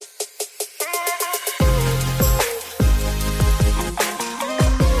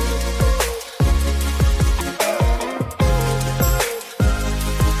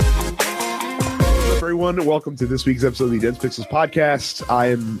everyone. Welcome to this week's episode of the Dense Pixels podcast. I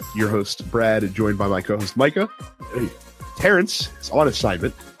am your host, Brad, joined by my co-host, Micah. Hey. Terrence is on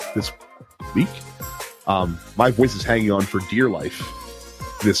assignment this week. My voice is hanging on for dear life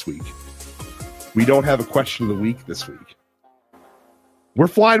this week. We don't have a question of the week this week. We're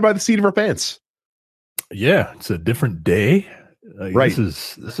flying by the seat of our pants. Yeah, it's a different day. Right.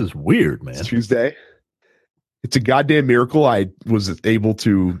 This is weird, man. It's Tuesday. It's a goddamn miracle I was able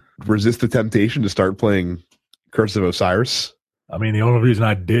to resist the temptation to start playing Curse of Osiris. I mean, the only reason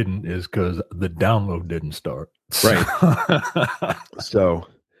I didn't is because the download didn't start. Right. So,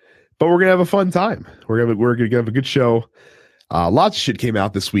 but we're gonna have a fun time. We're gonna have a good show. Lots of shit came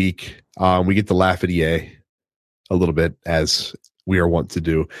out this week. We get to laugh at EA a little bit, as we are wont to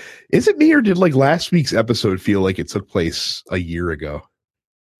do. Is it me, or did like last week's episode feel like it took place a year ago?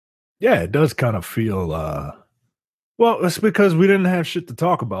 Yeah, it does kind of feel. Well, it's because we didn't have shit to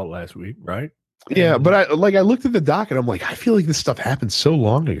talk about last week, right? Yeah, but I looked at the doc and I'm like, I feel like this stuff happened so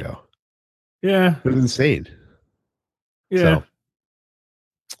long ago. Yeah, it was insane. Yeah, so,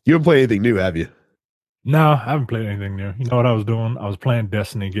 you haven't played anything new, have you? No, I haven't played anything new. You know what I was doing? I was playing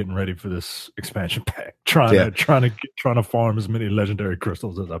Destiny, getting ready for this expansion pack, trying to farm as many legendary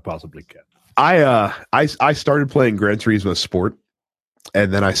crystals as I possibly can. I started playing Gran Turismo Sport,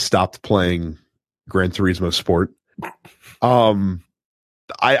 and then I stopped playing Gran Turismo Sport. I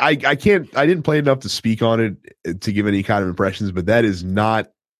didn't play enough to speak on it to give any kind of impressions, but that is not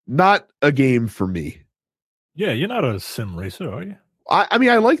a game for me. Yeah, you're not a sim racer, are you? I mean,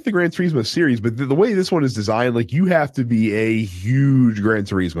 I like the Gran Turismo series, but the way this one is designed, like, you have to be a huge Gran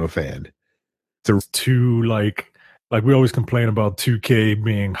Turismo fan to like we always complain about 2K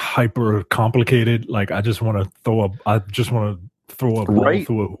being hyper complicated. Like, I just want to throw a ball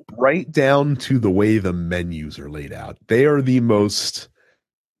through a right down to the way the menus are laid out. They are the most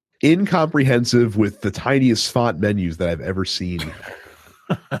incomprehensive with the tiniest font menus that I've ever seen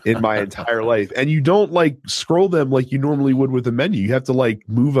in my entire life. And you don't like scroll them like you normally would with a menu. You have to like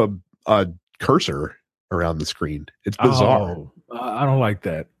move a cursor around the screen. It's bizarre. I don't like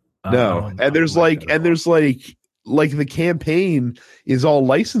that. There's the campaign is all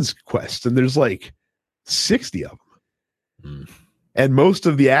licensed quests, and there's like 60 of them. And most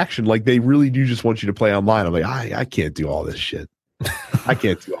of the action, like, they really do just want you to play online. I'm like, I can't do all this shit. I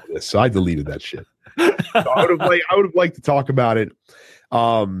can't do all this. So I deleted that shit. So I would have liked to talk about it.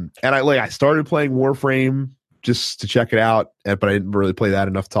 And I started playing Warframe just to check it out, but I didn't really play that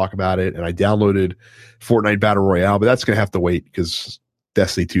enough to talk about it. And I downloaded Fortnite Battle Royale, but that's going to have to wait because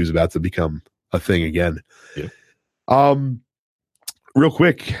Destiny 2 is about to become a thing again. Yeah. Real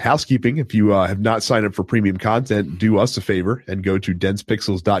quick, housekeeping. If you have not signed up for premium content, do us a favor and go to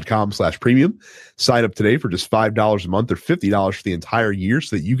densepixels.com/premium. Sign up today for just $5 a month or $50 for the entire year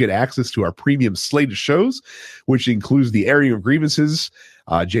so that you get access to our premium slate of shows, which includes the Airing of Grievances,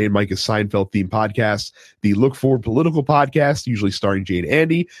 Jay and Micah's Seinfeld themed podcast, the Look Forward Political podcast, usually starring Jay and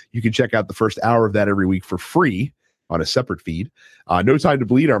Andy. You can check out the first hour of that every week for free on a separate feed. No Time to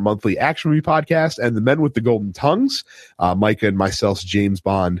Bleed, our monthly action movie podcast, and The Men with the Golden Tongues, Micah and myself's James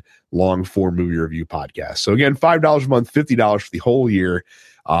Bond long form movie review podcast. So again, $5 a month, $50 for the whole year.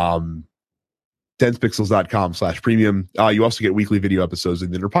 Densepixels.com/premium. You also get weekly video episodes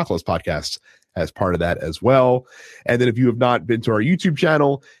in the Interpocalypse podcast as part of that as well. And then if you have not been to our YouTube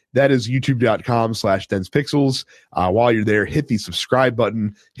channel, that is youtube.com/densepixels. While you're there, hit the subscribe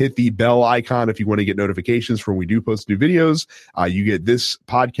button, hit the bell icon if you want to get notifications for when we do post new videos. You get this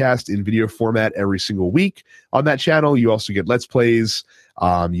podcast in video format every single week on that channel. You also get Let's Plays.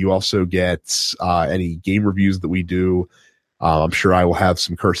 You also get any game reviews that we do. I'm sure I will have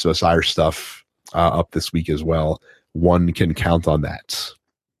some Curse of Osiris stuff up this week as well. One can count on that.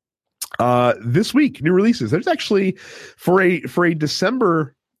 This week, new releases. There's actually, for a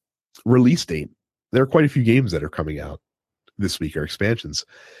December release date, there are quite a few games that are coming out this week, or expansions.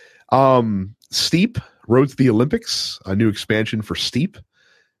 Steep, Road to the Olympics, a new expansion for Steep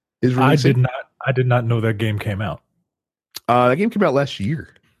is releasing. I did not know that game came out. That game came out last year.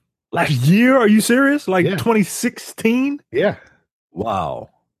 Last year? Are you serious? Like 2016? Yeah. Wow.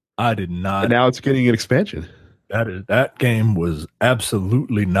 I did not. And now it's getting an expansion. That game was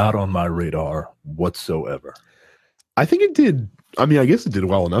absolutely not on my radar whatsoever. I think it did. I mean, I guess it did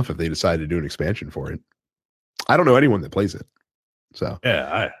well enough if they decided to do an expansion for it. I don't know anyone that plays it. So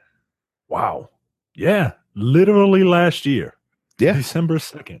wow. Yeah. Literally last year. Yeah. December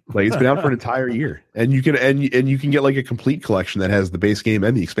 2nd. Like, it's been out for an entire year. And you can you can get like a complete collection that has the base game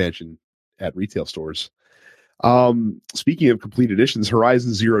and the expansion at retail stores. Speaking of complete editions,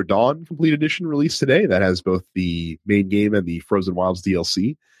 Horizon Zero Dawn Complete Edition released today. That has both the main game and the Frozen Wilds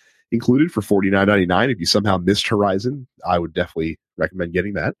DLC included for $49.99. If you somehow missed Horizon, I would definitely recommend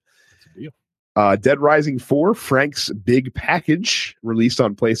getting that. That's a deal. Dead Rising 4, Frank's Big Package, released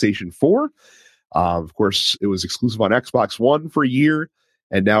on PlayStation 4. Of course, it was exclusive on Xbox One for a year,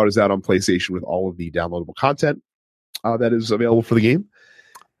 and now it is out on PlayStation with all of the downloadable content that is available for the game.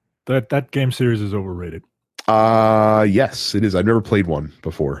 That game series is overrated. Yes, it is. I've never played one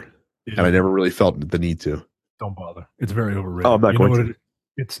before, and I never really felt the need to. Don't bother. It's very overrated. Oh, I'm not going to.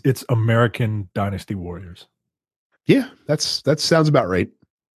 It's American Dynasty Warriors. Yeah, that sounds about right.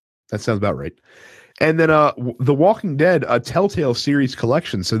 That sounds about right. And then The Walking Dead, a Telltale series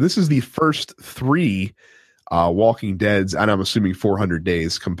collection. So this is the first 3 Walking Deads, and I'm assuming 400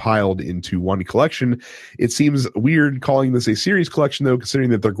 days, compiled into one collection. It seems weird calling this a series collection, though,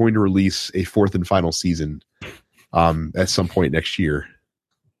 considering that they're going to release a 4th and final season at some point next year.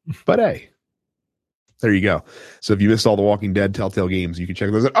 But hey, there you go. So if you missed all the Walking Dead Telltale games, you can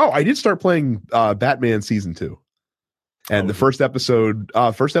check those out. Oh, I did start playing Batman Season 2. And the first episode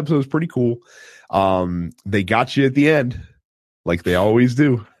was pretty cool. They got you at the end, like they always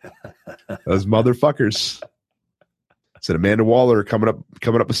do. Those motherfuckers. Said Amanda Waller coming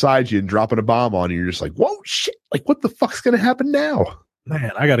up beside you and dropping a bomb on you. You're just like, whoa, shit! Like, what the fuck's gonna happen now?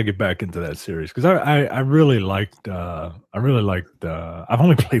 Man, I got to get back into that series because I really liked. I've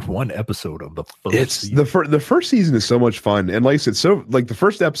only played one episode of the first. Season. The first season is so much fun, and like I said, so like the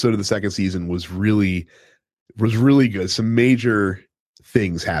first episode of the second season was really good. Some major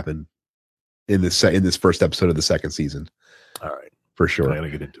things happen in this first episode of the second season. All right, for sure. I gotta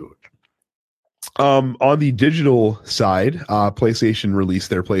get into it. On the digital side, PlayStation released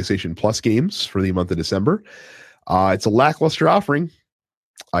their PlayStation Plus games for the month of December. It's a lackluster offering,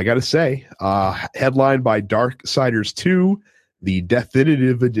 I gotta say. Headlined by Darksiders 2, the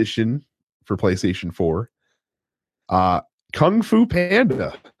definitive edition for PlayStation 4. Kung Fu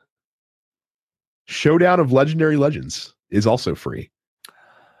Panda, Showdown of Legendary Legends is also free.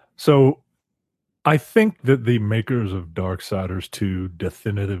 So I think that the makers of Darksiders 2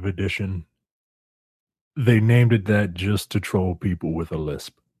 Definitive Edition, they named it that just to troll people with a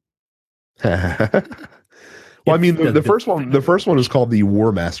lisp. Well, I mean, the first one is called the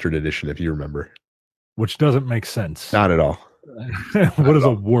War Mastered Edition, if you remember. Which doesn't make sense. Not at all. What is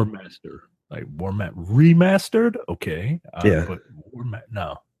a War Master? Like remastered? Okay. Yeah. But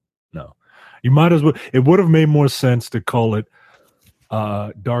no. You might as well. It would have made more sense to call it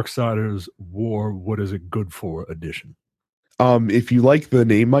Darksiders War, What Is It Good For Edition. If you like the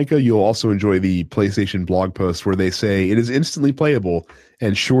name, Micah, you'll also enjoy the PlayStation blog post where they say it is instantly playable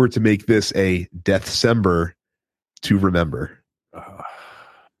and sure to make this a Deathcember to remember.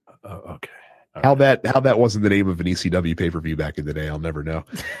 Okay. How that wasn't the name of an ECW pay-per-view back in the day, I'll never know.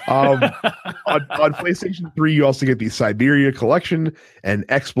 On PlayStation 3, you also get the Siberia Collection and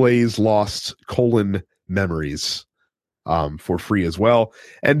X-Blaze Lost: Memories for free as well.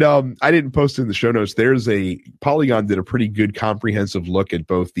 And I didn't post it in the show notes. Polygon did a pretty good comprehensive look at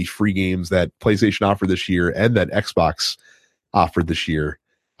both the free games that PlayStation offered this year and that Xbox offered this year.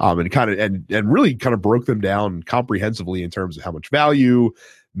 And really kind of broke them down comprehensively in terms of how much value,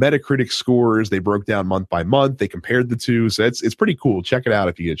 Metacritic scores. They broke down month by month. They compared the two. So it's pretty cool. Check it out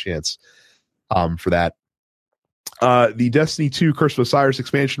if you get a chance for that. The Destiny 2 Curse of Osiris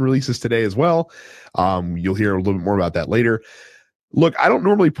expansion releases today as well. You'll hear a little bit more about that later. Look, I don't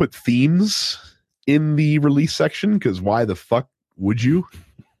normally put themes in the release section because why the fuck would you?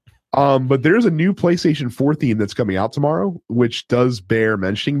 But there's a new PlayStation 4 theme that's coming out tomorrow, which does bear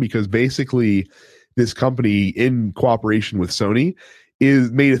mentioning because basically this company, in cooperation with Sony,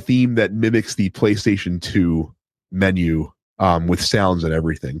 made a theme that mimics the PlayStation 2 menu with sounds and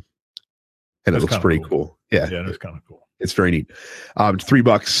everything. And it looks pretty cool. Yeah, that's kind of cool. It's very neat. It's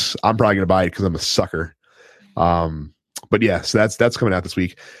 $3. I'm probably gonna buy it because I'm a sucker. But yeah, so that's coming out this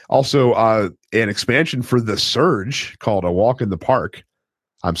week. Also, an expansion for The Surge called A Walk in the Park.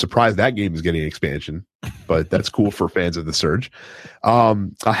 I'm surprised that game is getting an expansion, but that's cool for fans of The Surge.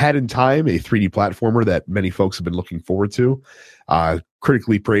 A Hat in Time, a 3D platformer that many folks have been looking forward to.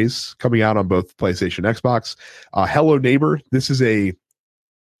 Critically praised, coming out on both PlayStation and Xbox. Hello Neighbor. This is a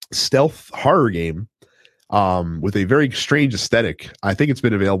stealth horror game with a very strange aesthetic. I think it's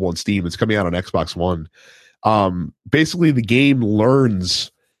been available on Steam. It's coming out on Xbox One. Basically, the game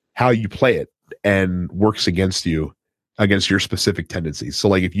learns how you play it and works against your specific tendencies. So,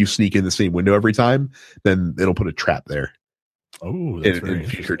 like, if you sneak in the same window every time, then it'll put a trap there. Oh, that's in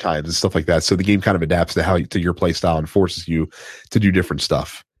future times and stuff like that. So the game kind of adapts to your play style and forces you to do different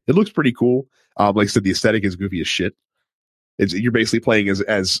stuff. It looks pretty cool. Like I said, the aesthetic is goofy as shit. You're basically playing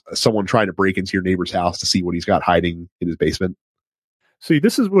as someone trying to break into your neighbor's house to see what he's got hiding in his basement. See,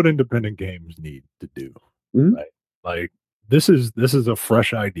 this is what independent games need to do, Mhm. right? Like this is a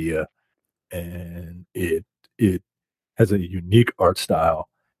fresh idea, and it has a unique art style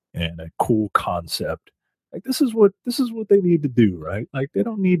and a cool concept. Like this is what they need to do, right? Like they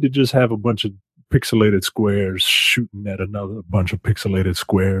don't need to just have a bunch of pixelated squares shooting at another bunch of pixelated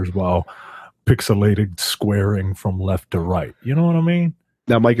squares while pixelated squaring from left to right. You know what I mean?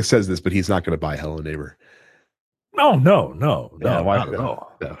 Now, Micah says this, but he's not going to buy Hello Neighbor. No, Yeah, why? not at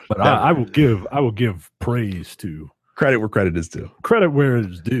all. No, But never. I will give praise to Credit where credit is due. credit where it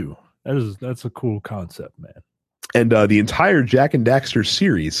is due. That's a cool concept, man. And the entire Jack and Daxter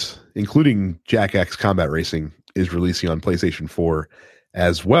series, including Jack X Combat Racing, is releasing on PlayStation 4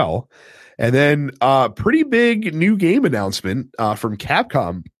 as well. And then pretty big new game announcement from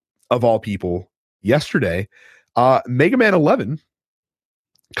Capcom, of all people, yesterday. Mega Man 11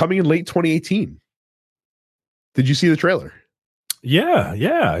 coming in late 2018. Did you see the trailer?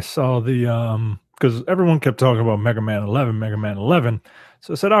 Yeah, I saw the because everyone kept talking about Mega Man 11.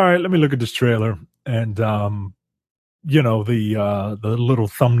 So I said, all right, let me look at this trailer. And you know, the little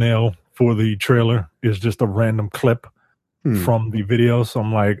thumbnail for the trailer is just a random clip from the video. So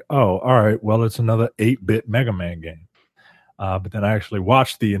I'm like, oh, all right, well, it's another 8-bit Mega Man game. But then I actually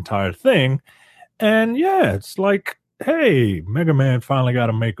watched the entire thing, and yeah, it's like, hey, Mega Man finally got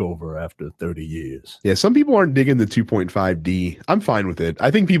a makeover after 30 years. Yeah, some people aren't digging the 2.5D. I'm fine with it.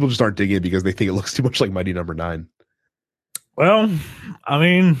 I think people just aren't digging it because they think it looks too much like Mighty Number 9. Well, I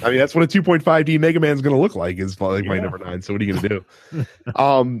mean, that's what a 2.5D Mega Man's going to look like, is like Mighty Number 9. So what are you going to do?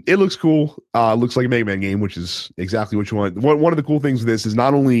 It looks cool. Looks like a Mega Man game, which is exactly what you want. One of the cool things with this is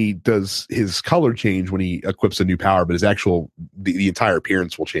not only does his color change when he equips a new power, but his the entire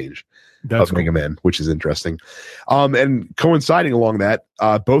appearance will change. That's of cool. Mega Man, which is interesting. And coinciding along that,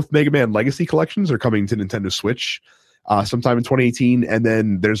 both Mega Man Legacy collections are coming to Nintendo Switch sometime in 2018. And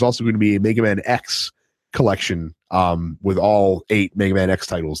then there's also going to be a Mega Man X collection with all 8 Mega Man X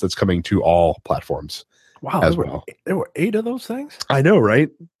titles that's coming to all platforms. Wow, as well. There were 8 of those things? I know, right?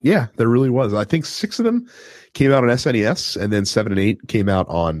 Yeah, there really was. I think 6 of them came out on SNES, and then 7 and 8 came out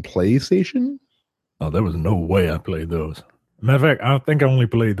on PlayStation. Oh, there was no way I played those. Matter of fact, I think I only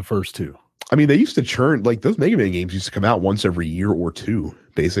played the first 2. I mean, they used to churn, like those Mega Man games used to come out once every year or 2,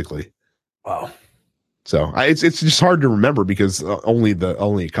 basically. Wow. So it's just hard to remember because only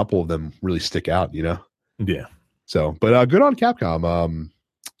a couple of them really stick out, you know? Yeah. So, but good on Capcom.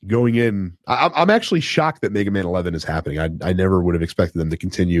 Going in, I'm actually shocked that Mega Man 11 is happening. I never would have expected them to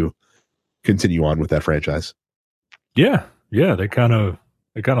continue on with that franchise. Yeah, they kind of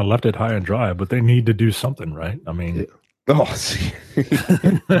left it high and dry, but they need to do something, right? I mean, yeah. See,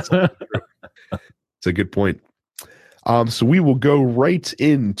 it's a good point. So we will go right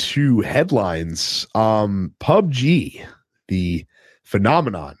into headlines. PUBG, the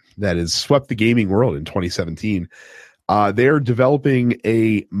phenomenon that has swept the gaming world in 2017. They're developing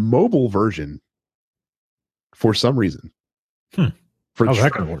a mobile version for some reason. How's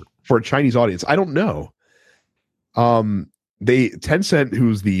that going to work? For a Chinese audience. I don't know. Tencent,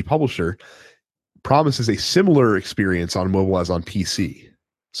 who's the publisher, promises a similar experience on mobile as on PC.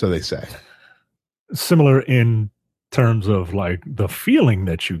 So they say. Similar in terms of like the feeling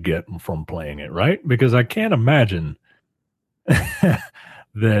that you get from playing it, right? Because I can't imagine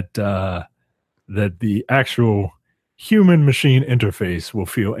that the actual human machine interface will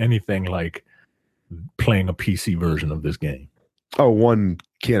feel anything like playing a PC version of this game. Oh, one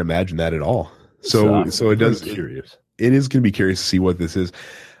can't imagine that at all. So it does. Curious. It is going to be curious to see what this is.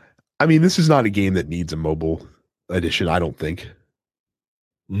 I mean, this is not a game that needs a mobile edition, I don't think.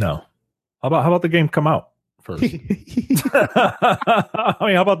 No. How about the game come out first? I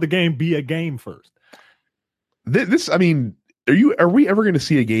mean, how about the game be a game first? This, I mean, are we ever going to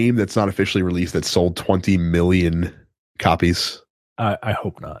see a game that's not officially released that sold 20 million copies? I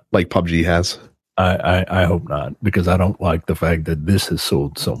hope not. Like PUBG has. I hope not, because I don't like the fact that this has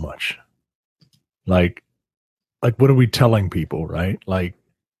sold so much. Like what are we telling people, right? Like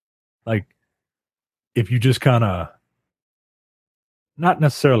if you just kind of not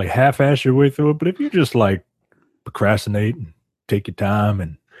necessarily half-ass your way through it, but if you just like procrastinate and take your time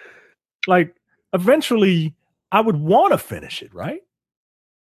and like eventually I would want to finish it, right?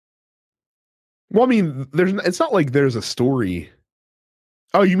 Well, I mean, it's not like there's a story.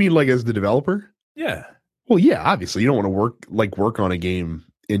 Oh, you mean like as the developer? Yeah. Well, yeah, obviously you don't want to work on a game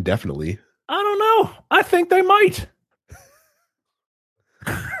indefinitely. I don't know. I think they might.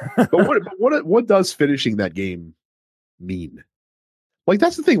 But what does finishing that game mean? Like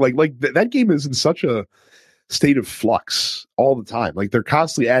that's the thing. Like that game is in such a state of flux all the time. Like they're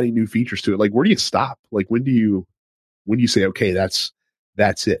constantly adding new features to it. Like where do you stop? Like when do you say, okay, that's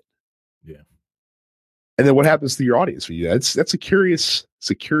That's it. Yeah. And then what happens to your audience for you? That's a curious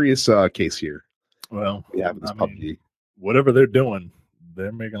case here. Well, yeah, this PUBG. mean, whatever they're doing,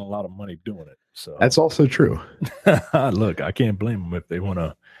 they're making a lot of money doing it. So that's also true. Look, I can't blame them if they want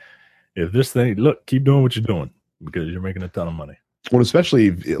to. If this thing, look, keep doing what you're doing because you're making a ton of money. Well,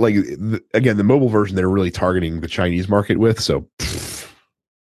 especially like again, the mobile version they're really targeting the Chinese market with. So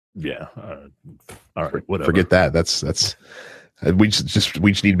yeah, all right, whatever. Forget that. That's we just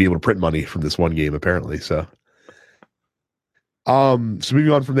need to be able to print money from this one game apparently. So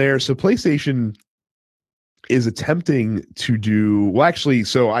moving on from there. So PlayStation is attempting to do well. Actually,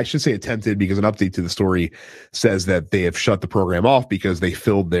 so I should say attempted because an update to the story says that they have shut the program off because they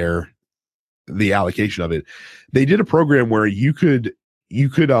filled the allocation of it. They did a program where you could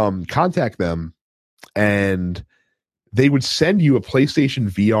contact them and they would send you a PlayStation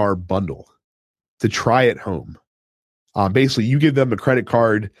VR bundle to try at home. Basically, you give them a credit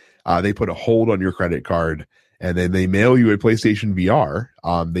card, they put a hold on your credit card, and then they mail you a PlayStation VR.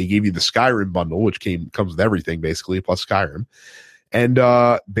 They gave you the Skyrim bundle, which comes with everything basically, plus Skyrim. And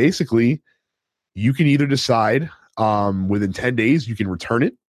basically, you can either decide within 10 days you can return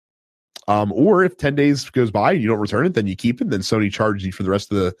it, or if 10 days goes by and you don't return it, then you keep it. Then Sony charges you for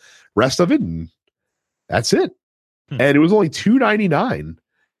the rest of it, and that's it. And it was only $299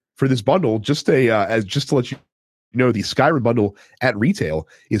 for this bundle. Just to let you know, the Skyrim bundle at retail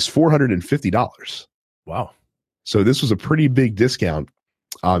is $450. Wow! So this was a pretty big discount.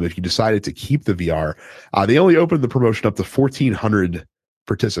 If you decided to keep the VR, they only opened the promotion up to 1,400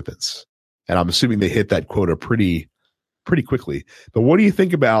 participants, and I'm assuming they hit that quota pretty quickly. But what do you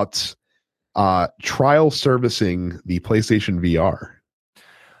think about trial servicing the PlayStation VR?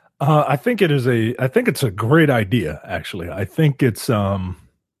 I think it's a great idea. Actually, I think it's the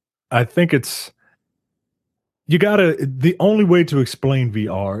only way to explain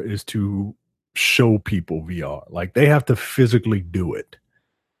VR is to show people VR. Like they have to physically do it,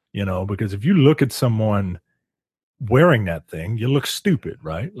 because if you look at someone wearing that thing, you look stupid,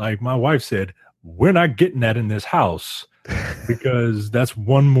 right? Like my wife said, we're not getting that in this house because that's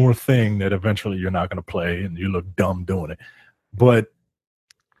one more thing that eventually you're not going to play and you look dumb doing it. But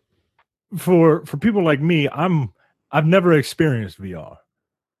for people like me, I've never experienced VR,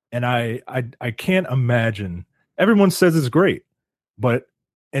 and I can't imagine. Everyone says it's great, but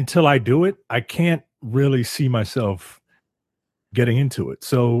until I do it, I can't really see myself getting into it.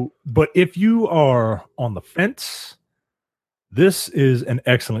 So, but if you are on the fence, this is an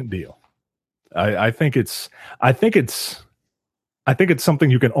excellent deal. I think it's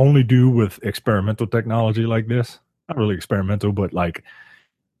something you can only do with experimental technology like this. Not really experimental, but like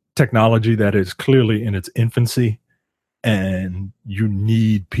technology that is clearly in its infancy, and you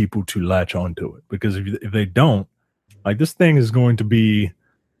need people to latch onto it, because if they don't, like, this thing is going to be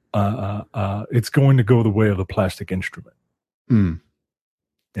it's going to go the way of the plastic instrument, in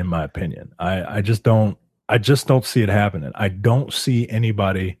my opinion. I just don't see it happening. I don't see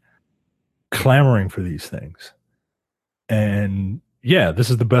anybody clamoring for these things. And yeah, this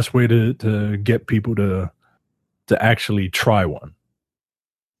is the best way to get people to actually try one.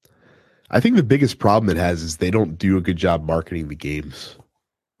 I think the biggest problem it has is they don't do a good job marketing the games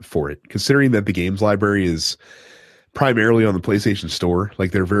for it, considering that the games library is primarily on the PlayStation Store.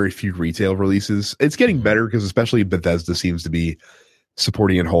 Like, there are very few retail releases. It's getting better because especially Bethesda seems to be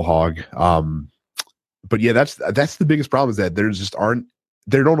supporting it whole hog. But yeah, that's the biggest problem, is that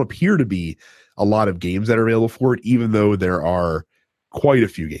there don't appear to be a lot of games that are available for it, even though there are quite a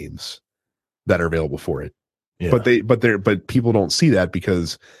few games that are available for it. Yeah. But people don't see that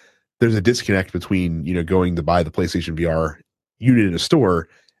because there's a disconnect between, going to buy the PlayStation VR unit in a store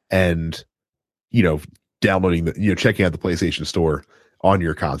and, downloading checking out the PlayStation Store on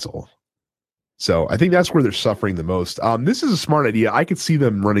your console. So I think that's where they're suffering the most. This is a smart idea. I could see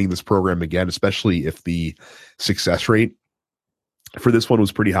them running this program again, especially if the success rate for this one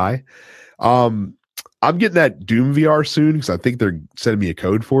was pretty high. I'm getting that Doom VR soon because I think they're sending me a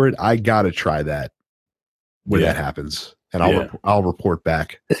code for it. I gotta try that when that happens, and I'll report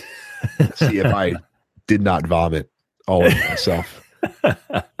back, see if I did not vomit all over myself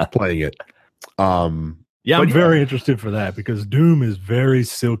playing it. I'm very interested for that, because Doom is very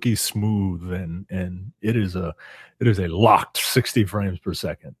silky smooth, and it is a locked 60 frames per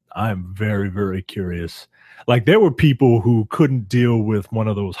second. I'm very, very curious. Like, there were people who couldn't deal with one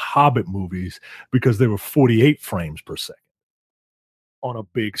of those Hobbit movies because they were 48 frames per second on a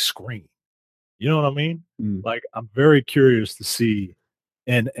big screen. You know what I mean? Like, I'm very curious to see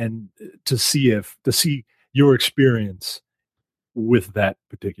and to see your experience with that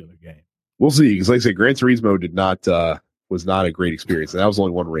particular game. We'll see, because like I said, Gran Turismo did not was not a great experience. And that was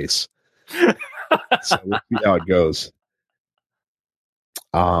only one race. So we'll see how it goes.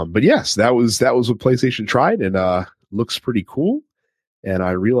 But yes, that was what PlayStation tried, and looks pretty cool. And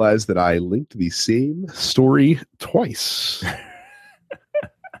I realized that I linked the same story twice.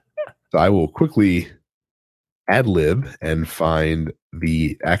 So I will quickly ad lib and find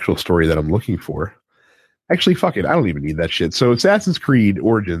the actual story that I'm looking for. Actually, fuck it. I don't even need that shit. So Assassin's Creed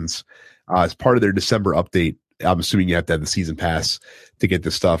Origins, as part of their December update, I'm assuming you have to have the season pass to get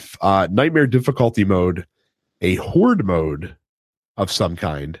this stuff. Nightmare difficulty mode, a horde mode of some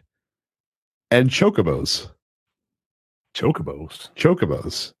kind, and chocobos.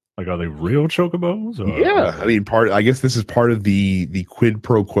 Chocobos. Like, are they real chocobos? Or yeah, I mean, I guess this is part of the quid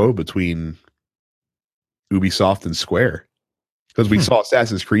pro quo between Ubisoft and Square, because we saw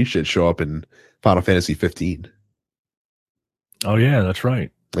Assassin's Creed shit show up in Final Fantasy 15. Oh yeah, that's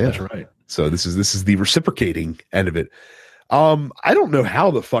right. Yeah. That's right. So this is the reciprocating end of it. I don't know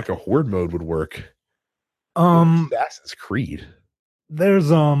how the fuck a horde mode would work. Assassin's Creed. There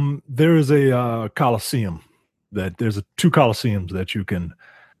is a Coliseum there's two Coliseums that you can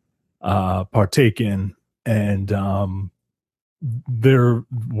partake in, and there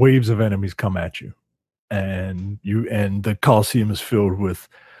waves of enemies come at you, and the Coliseum is filled with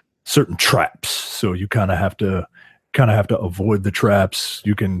certain traps, so you kind of have to avoid the traps.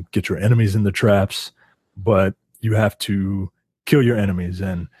 You can get your enemies in the traps, but you have to kill your enemies.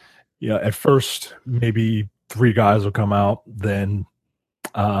 And at first maybe 3 guys will come out, then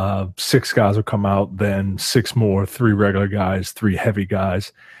 6 guys will come out, then 6 more, 3 regular guys, 3 heavy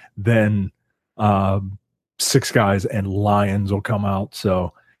guys, then 6 guys and lions will come out.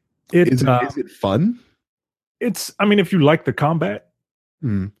 So is it fun? I mean, if you like the combat,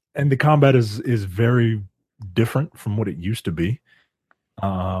 and the combat is very different from what it used to be.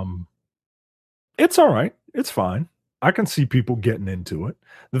 It's all right. It's fine. I can see people getting into it.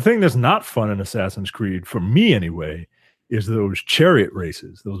 The thing that's not fun in Assassin's Creed, for me anyway, is those chariot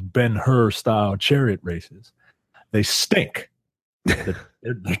races, those Ben-Hur style chariot races. They stink. They're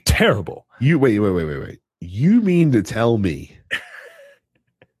terrible. Wait. You mean to tell me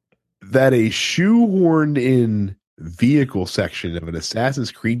that a shoehorned in vehicle section of an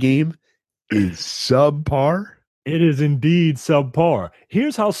Assassin's Creed game is subpar? It is indeed subpar.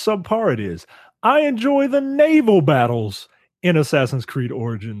 Here's how subpar it is. I enjoy the naval battles in Assassin's Creed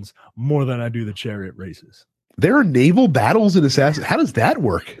Origins more than I do the chariot races. There are naval battles in Assassin's. How does that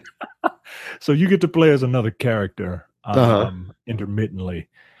work? So you get to play as another character intermittently,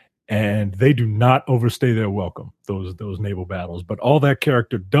 and they do not overstay their welcome, those naval battles. But all that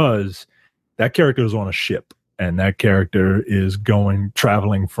character does, that character is on a ship, and that character is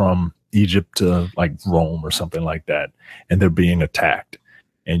traveling from Egypt to like Rome or something like that, and they're being attacked,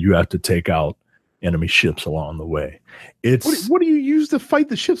 and you have to take out enemy ships along the way. What do you use to fight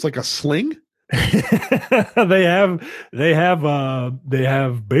the ships? Like a sling? They have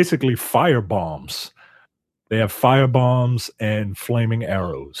basically fire bombs. They have fire bombs and flaming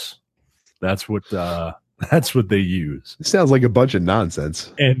arrows. That's what they use. It sounds like a bunch of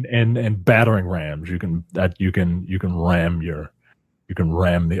nonsense. And battering rams. You can ram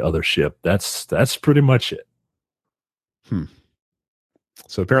the other ship. That's pretty much it.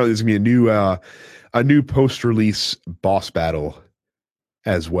 So apparently there's gonna be a new post-release boss battle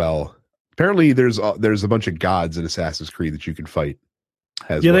as well. Apparently there's a bunch of gods in Assassin's Creed that you can fight.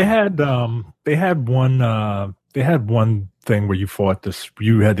 They had one thing where you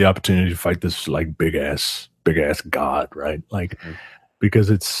had the opportunity to fight this like big ass god, right? Like because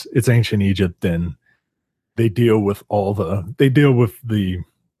it's ancient Egypt, and they deal with the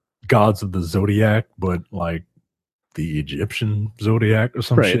gods of the zodiac, but like the Egyptian zodiac or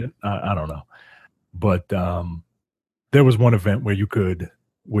some shit. I don't know. But there was one event where you could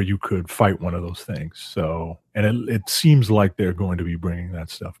fight one of those things. So, and it seems like they're going to be bringing that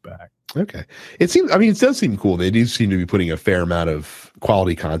stuff back. Okay. It does seem cool. They do seem to be putting a fair amount of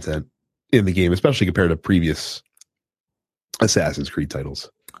quality content in the game, especially compared to previous Assassin's Creed titles.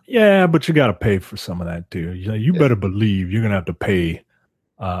 Yeah, but you got to pay for some of that too. You better believe you're going to have to pay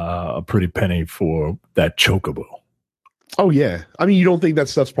a pretty penny for that chocobo. Oh yeah. I mean, you don't think that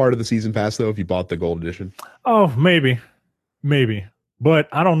stuff's part of the season pass though, if you bought the gold edition? Oh, maybe. But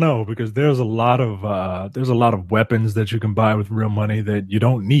I don't know, because there's a lot of weapons that you can buy with real money that you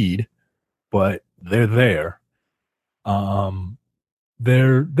don't need, but they're there.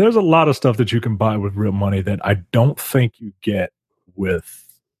 There's a lot of stuff that you can buy with real money that I don't think you get with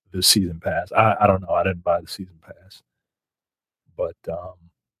the season pass. I don't know. I didn't buy the season pass, but the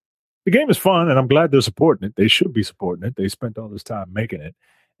game is fun, and I'm glad they're supporting it. They should be supporting it. They spent all this time making it,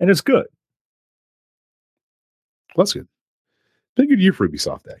 and it's good. Well, that's good. Been a good year for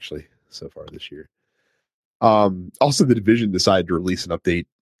Ubisoft actually so far this year. Also, the Division decided to release an update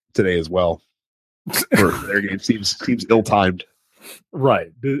today as well. For their game seems ill-timed.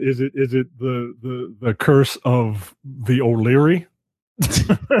 Right? Is it the curse of the O'Leary?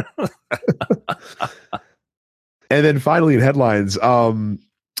 And then finally, in headlines,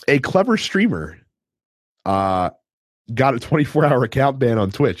 a clever streamer got a 24-hour account ban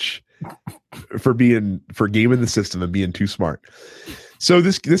on Twitch for gaming the system and being too smart. So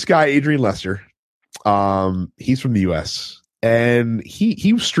this guy, Adrian Lester, he's from the US, and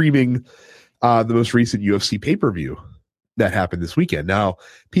he was streaming the most recent UFC pay-per-view that happened this weekend. Now,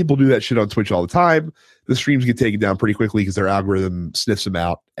 people do that shit on Twitch all the time. The streams get taken down pretty quickly because their algorithm sniffs them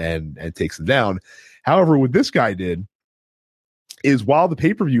out and takes them down. However, what this guy did is while the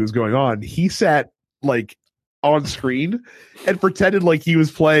pay-per-view was going on, he sat like on screen and pretended like he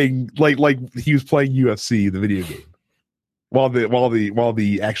was playing like he was playing UFC, the video game, while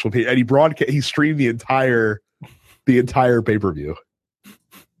the actual and he streamed the entire pay-per-view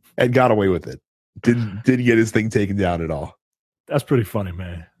and got away with it. Didn't get his thing taken down at all. That's pretty funny,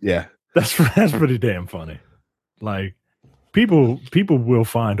 man. Yeah, that's pretty damn funny. Like people will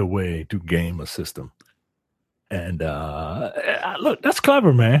find a way to game a system. And look, that's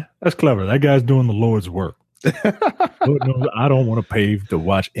clever, man. That's clever. That guy's doing the Lord's work. I don't want to pay to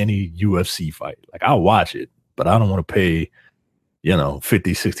watch any UFC fight. Like, I'll watch it, but I don't want to pay, $50, $60,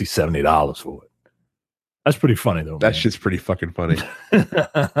 $70 for it. That's pretty funny, though. That's just pretty fucking funny.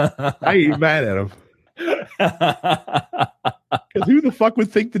 I ain't even mad at him. Because who the fuck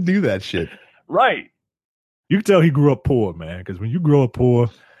would think to do that shit? Right. You can tell he grew up poor, man. Because when you grow up poor,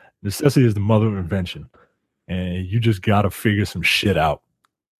 necessity is the mother of invention. And you just got to figure some shit out.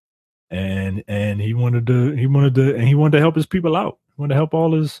 And he wanted to help his people out. He wanted to help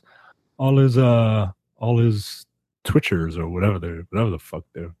all his Twitchers or whatever the fuck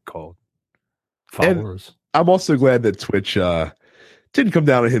they're called. Followers. And I'm also glad that Twitch didn't come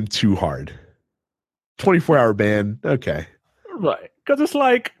down on him too hard. 24-hour ban, okay, right? Because it's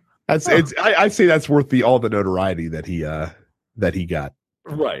like I'd say that's worth all the notoriety that he got.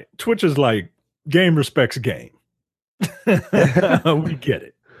 Right. Twitch is like game respects game. We get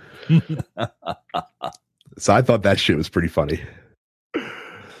it. So I thought that shit was pretty funny.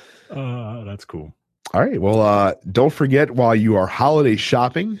 That's cool. All right. Well, don't forget while you are holiday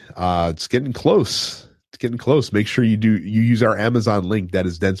shopping, it's getting close. It's getting close. Make sure you use our Amazon link. That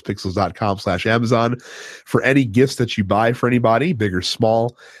is densepixels.com/Amazon for any gifts that you buy for anybody, big or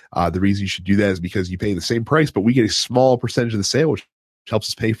small. The reason you should do that is because you pay the same price, but we get a small percentage of the sale, which helps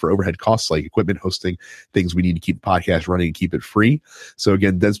us pay for overhead costs like equipment, hosting, things we need to keep the podcast running and keep it free. So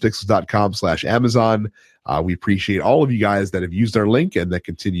again, densepixels.com/Amazon. We appreciate all of you guys that have used our link and that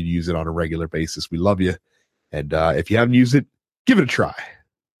continue to use it on a regular basis. We love you. And if you haven't used it, give it a try.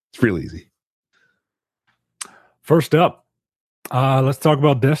 It's real easy. First up, let's talk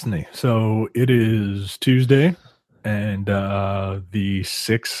about Destiny. So it is Tuesday, and the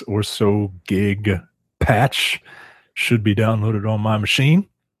 6 or so gig patch should be downloaded on my machine.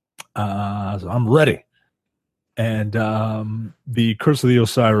 So I'm ready. And the Curse of the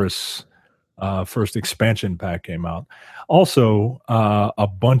Osiris first expansion pack came out. Also, a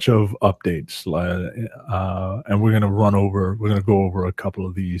bunch of updates, and we're going to go over a couple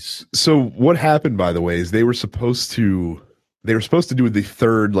of these. So what happened, by the way, is they were supposed to do the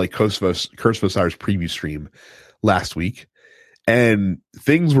third Curse of Osiris preview stream last week, and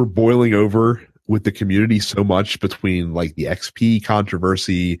things were boiling over with the community so much between the XP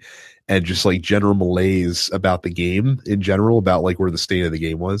controversy and just general malaise about the game in general, about where the state of the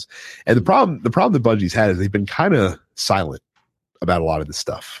game was. And the problem that Bungie's had is they've been kind of silent about a lot of this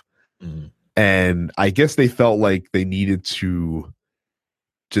stuff. Mm. And I guess they felt like they needed to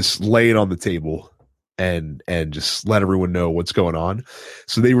just lay it on the table and just let everyone know what's going on.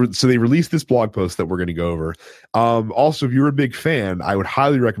 So they released this blog post that we're going to go over. Also, if you're a big fan, I would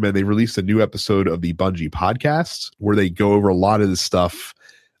highly recommend they released a new episode of the Bungie podcast where they go over a lot of this stuff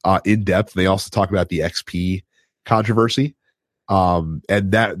in depth. They also talk about the XP controversy. And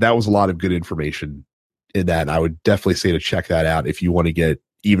that was a lot of good information in that. And I would definitely say to check that out if you want to get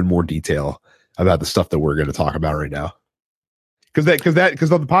even more detail about the stuff that we're going to talk about right now. Because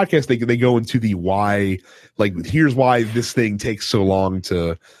on the podcast they go into the why, here's why this thing takes so long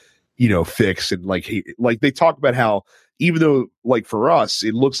to, fix, and they talk about how even though for us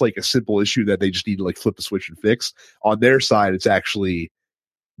it looks like a simple issue that they just need to flip a switch and fix, on their side it's actually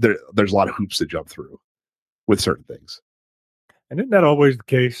there's a lot of hoops to jump through with certain things. And isn't that always the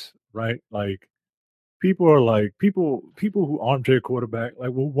case, right? people are like people who armchair quarterback, like,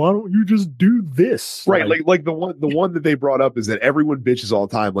 well, why don't you just do this? Right, like the one that they brought up is that everyone bitches all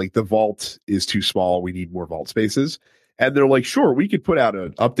the time, like the vault is too small, we need more vault spaces. And they're like, sure, we could put out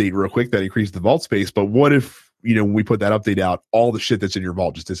an update real quick that increases the vault space, but what if, when we put that update out, all the shit that's in your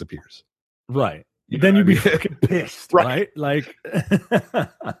vault just disappears? Right. Then you'd be fucking pissed, right? Like,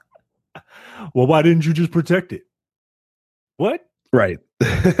 well, why didn't you just protect it? What? Right.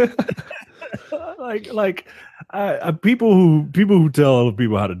 People who tell other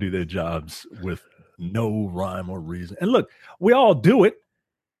people how to do their jobs with no rhyme or reason. And look, we all do it,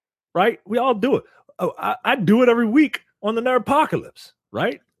 right? We all do it. Oh, I do it every week on the Nerdpocalypse,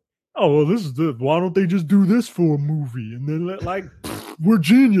 right? Oh, well, why don't they just do this for a movie? And then we're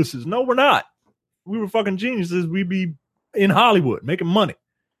geniuses. No, we're not. We were fucking geniuses. We'd be in Hollywood making money,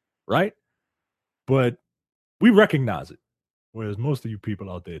 right? But we recognize it, whereas most of you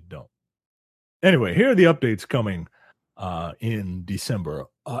people out there don't. Anyway, here are the updates coming in December.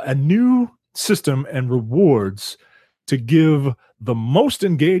 A new system and rewards to give the most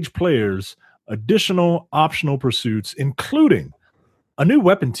engaged players additional optional pursuits, including a new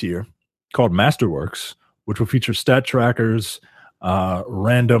weapon tier called Masterworks, which will feature stat trackers,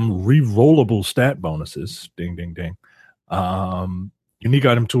 random re-rollable stat bonuses, ding, ding, ding, unique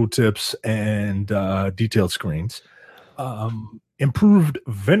item tooltips, and detailed screens, improved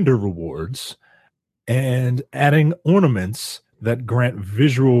vendor rewards, and adding ornaments that grant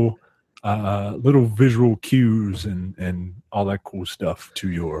visual, little visual cues and all that cool stuff to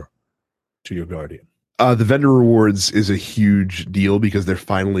your Guardian. The vendor rewards is a huge deal because they're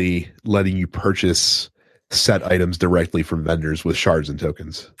finally letting you purchase set items directly from vendors with shards and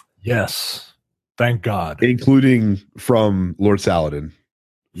tokens. Yes. Thank God. Including from Lord Saladin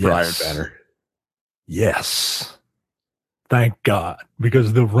for Iron Banner. Yes. Thank God.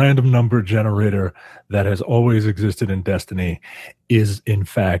 Because the random number generator that has always existed in Destiny is, in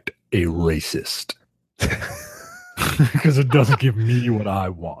fact, a racist. Because it doesn't give me what I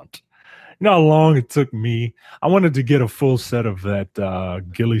want. You know how long it took me? I wanted to get a full set of that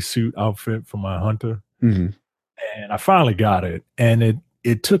ghillie suit outfit for my hunter. Mm-hmm. And I finally got it. And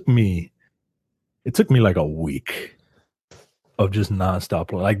it took me like a week of just nonstop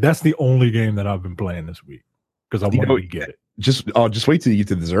play. Like, that's the only game that I've been playing this week because I wanted to get it. Just wait till you get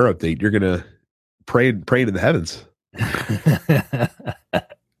to the Xur update. You're gonna pray to the heavens.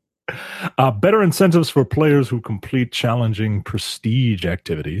 Better incentives for players who complete challenging prestige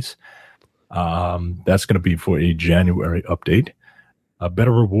activities. That's going to be for a January update.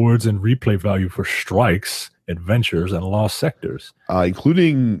 Better rewards and replay value for strikes, adventures, and lost sectors.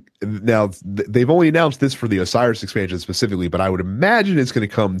 Including, now, they've only announced this for the Osiris expansion specifically, but I would imagine it's going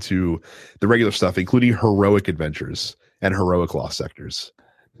to come to the regular stuff, including heroic adventures and heroic lost sectors.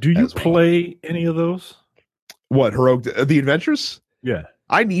 Do you play any of those? What, heroic, the adventures? Yeah.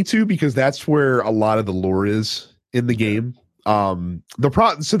 I need to, because that's where a lot of the lore is in the game. So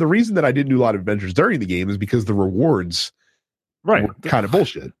the reason that I didn't do a lot of adventures during the game is because the rewards were kind of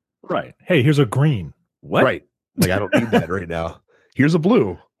bullshit. Right. Hey, here's a green. What? Right. Like, I don't need that right now. Here's a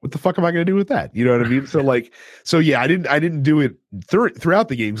blue. What the fuck am I going to do with that? You know what I mean? So yeah, I didn't do it throughout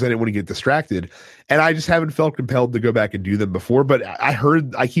the game because I didn't want to get distracted, and I just haven't felt compelled to go back and do them before. But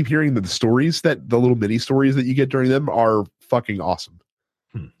I keep hearing that the little mini stories that you get during them are fucking awesome.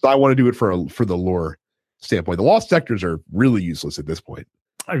 So I want to do it for the lore standpoint. The lost sectors are really useless at this point.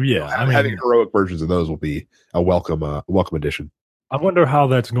 Yeah, having heroic versions of those will be a welcome addition. I wonder how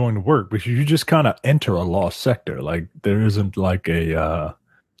that's going to work, because you just kind of enter a lost sector. Like, there isn't like a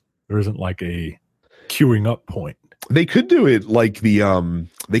queuing up point. They could do it like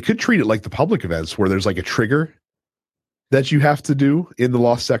they could treat it like the public events, where there's like a trigger that you have to do in the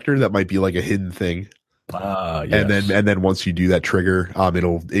lost sector that might be like a hidden thing. Yes. And then once you do that trigger,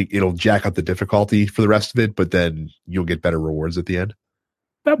 it'll jack up the difficulty for the rest of it, but then you'll get better rewards at the end.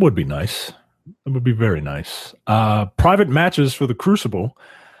 That would be nice. That would be very nice. Private matches for the Crucible.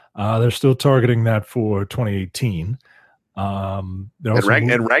 They're still targeting that for 2018. And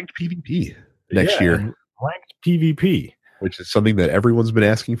ranked PvP next year. Ranked PvP. Which is something that everyone's been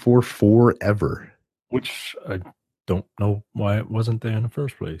asking for forever. Which I don't know why it wasn't there in the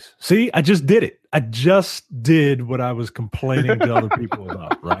first place. See, I just did it. I just did what I was complaining to other people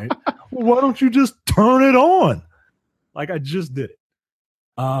about, right? Well, why don't you just turn it on? Like, I just did it.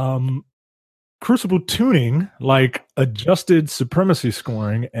 Crucible tuning, like adjusted supremacy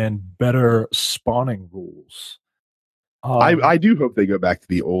scoring and better spawning rules. I do hope they go back to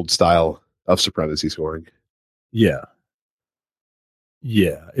the old style of supremacy scoring. Yeah.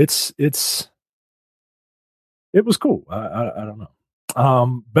 It was cool. I don't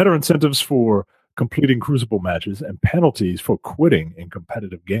know. Better incentives for completing Crucible matches, and penalties for quitting in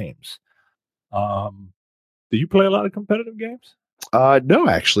competitive games. Do you play a lot of competitive games? No,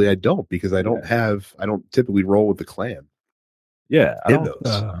 actually, I don't, because I don't typically roll with the clan. Yeah,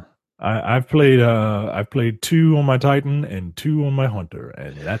 I've played 2 on my Titan and 2 on my Hunter,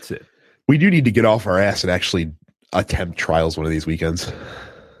 and that's it. We do need to get off our ass and actually attempt trials one of these weekends.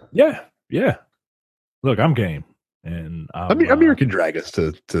 Yeah. Look, I'm game, and Amir can drag us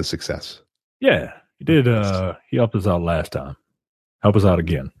to success. Yeah, he did. He helped us out last time. Help us out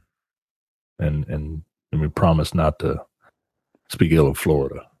again, and we promise not to speak ill of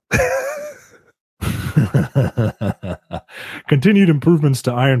Florida. Continued improvements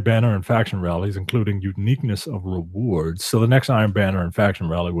to Iron Banner and faction rallies, including uniqueness of rewards. So the next Iron Banner and faction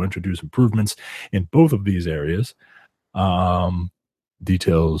rally will introduce improvements in both of these areas.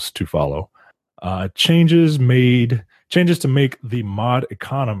 Details to follow. Changes to make the mod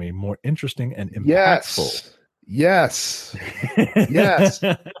economy more interesting and impactful. Yes.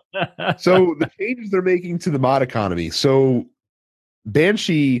 So the changes they're making to the mod economy. So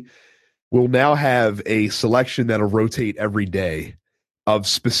Banshee will now have a selection that'll rotate every day of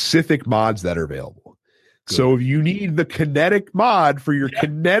specific mods that are available. Good. So if you need the kinetic mod for your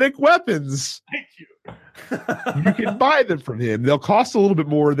kinetic weapons, thank you. You can buy them from him. They'll cost a little bit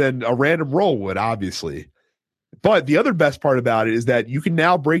more than a random roll would, obviously. But the other best part about it is that you can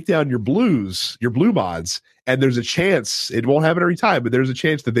now break down your blue mods, and there's a chance, it won't happen every time, but there's a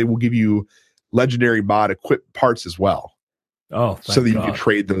chance that they will give you legendary mod equipped parts as well. Oh, so that you can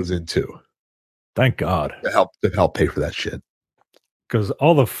trade those in too. Thank God. To help pay for that shit. Because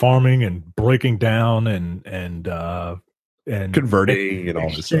all the farming and breaking down and converting and all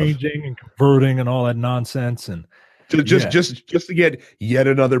this stuff, exchanging and converting and all that nonsense, and just to get yet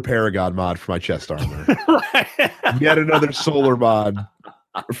another Paragon mod for my chest armor, yet another solar mod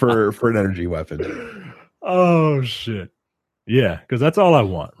for an energy weapon. Oh shit! Yeah, because that's all I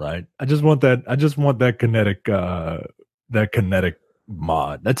want, right? I just want that kinetic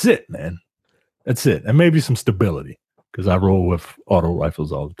mod. That's it, man. That's it, and maybe some stability, because I roll with auto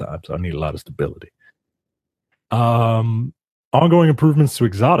rifles all the time, so I need a lot of stability. Ongoing improvements to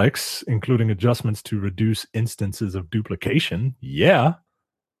exotics, including adjustments to reduce instances of duplication. Yeah,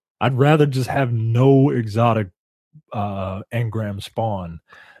 I'd rather just have no exotic engram spawn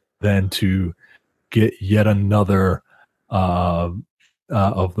than to get yet another of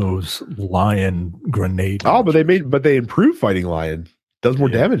those lion grenade. Oh, but they improved fighting lion. Does more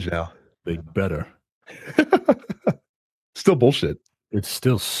damage now. They better. Still bullshit. It's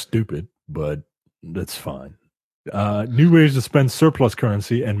still stupid, but that's fine. New ways to spend surplus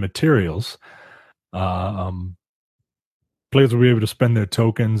currency and materials. Players will be able to spend their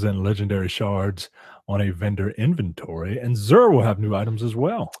tokens and legendary shards on a vendor inventory, and Xur will have new items as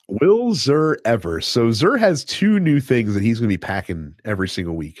well. Will Xur ever? So Xur has 2 new things that he's going to be packing every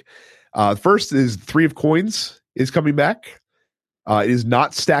single week. First is 3 of coins is coming back. It is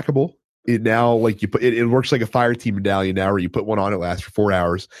not stackable. It now, like, you put it works like a fire team medallion now, where you put one on, it lasts for 4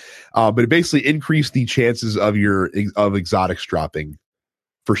 hours. But it basically increased the chances of of exotics dropping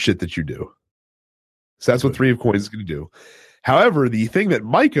for shit that you do. So that's what 3 of coins is going to do. However, the thing that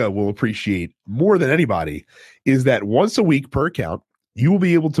Micah will appreciate more than anybody is that once a week per account, you will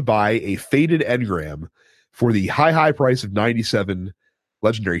be able to buy a faded engram for the high price of 97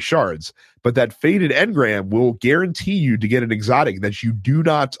 legendary shards. But that faded engram will guarantee you to get an exotic that you do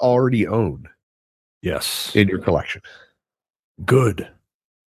not already own. Yes. In your collection. Good.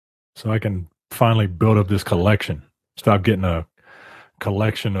 So I can finally build up this collection. Stop getting a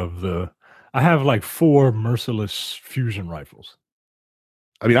collection of I have like 4 merciless fusion rifles.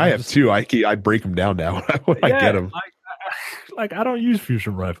 I mean, I have 2. I break them down now when I get them. Like I don't use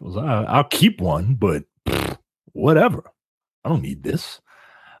fusion rifles. I'll keep one, but whatever. I don't need this.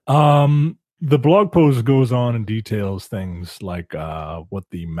 The blog post goes on and details things like what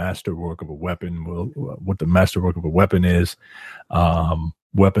the masterwork of a weapon is.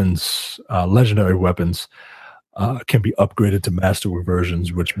 Legendary weapons can be upgraded to masterwork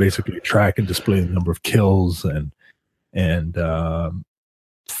versions, which basically track and display the number of kills and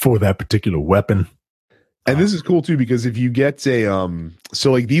for that particular weapon. And this is cool too, because if you get a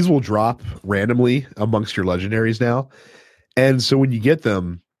so like these will drop randomly amongst your legendaries now, and so when you get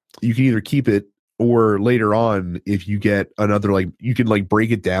them, you can either keep it, or later on, if you get another, like, you can like break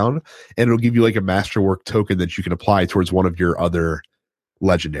it down and it'll give you like a masterwork token that you can apply towards one of your other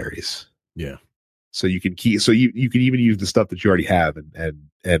legendaries. Yeah. So you can you can even use the stuff that you already have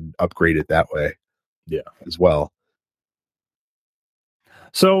and upgrade it that way. Yeah. As well.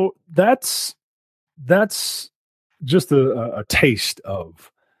 So that's just a taste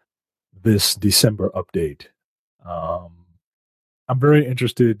of this December update. I'm very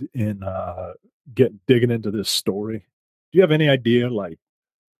interested in digging into this story. Do you have any idea, like,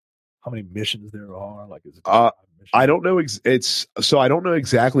 how many missions there are? Like, is it I don't know. I don't know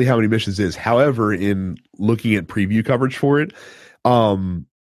exactly how many missions it is. However, in looking at preview coverage for it,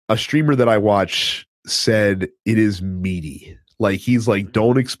 a streamer that I watch said it is meaty. Like, he's like,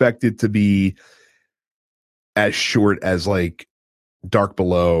 don't expect it to be as short as like Dark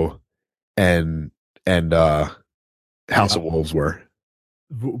Below and House of Wolves were.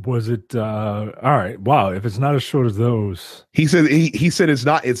 Was it all right? Wow, if it's not as short as those, he said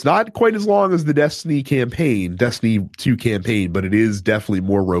it's not quite as long as the Destiny 2 campaign, but it is definitely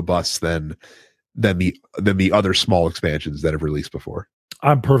more robust than the other small expansions that have released before.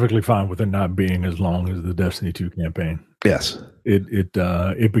 I'm perfectly fine with it not being as long as the Destiny 2 campaign. Yes, it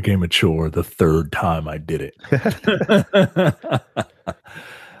became a chore the third time I did it.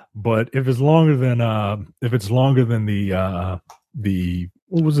 But if it's longer than the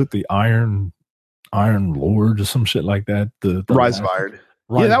what was it, the Iron Lord or some shit like that, the Rise of Iron.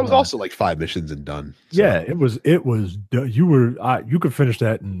 Yeah, that was also like 5 missions and done. So. Yeah, it was you could finish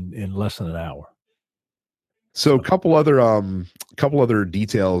that in less than an hour. So a couple other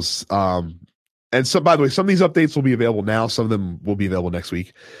details. And so, by the way, some of these updates will be available now. Some of them will be available next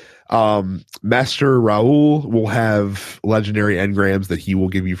week. Master Raul will have legendary engrams that he will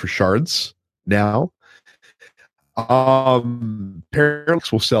give you for shards now.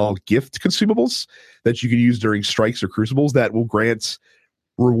 Parallax will sell gift consumables that you can use during strikes or crucibles that will grant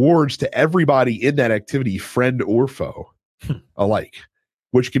rewards to everybody in that activity, friend or foe alike,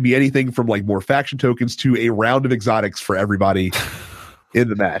 which can be anything from like more faction tokens to a round of exotics for everybody in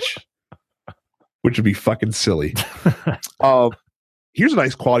the match, which would be fucking silly. Here's a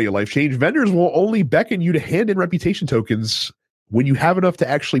nice quality of life change. Vendors will only beckon you to hand in reputation tokens when you have enough to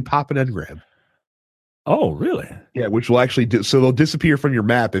actually pop an engram. Oh, really? Yeah, which will actually so they'll disappear from your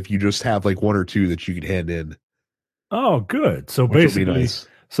map if you just have like 1 or 2 that you can hand in. Oh, good. So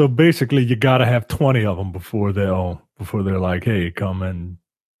basically, you got to have 20 of them before they're like, hey, come and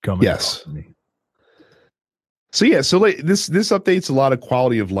yes. So yeah, so like this updates a lot of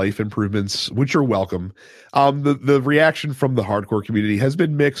quality of life improvements, which are welcome. The reaction from the hardcore community has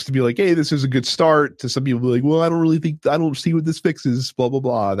been mixed to be like, hey, this is a good start. To some people be like, well, I don't see what this fixes, blah blah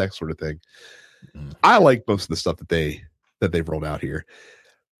blah, that sort of thing. I like most of the stuff that they've rolled out here.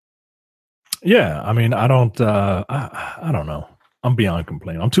 Yeah, I mean, I don't know. I'm beyond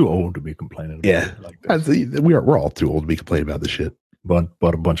complaining. I'm too old to be complaining about it like this. We're all too old to be complaining about this shit. But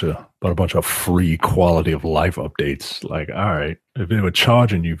a bunch of free quality of life updates. Like, all right, if they were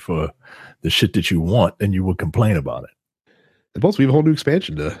charging you for the shit that you want, then you would complain about it. And plus, we have a whole new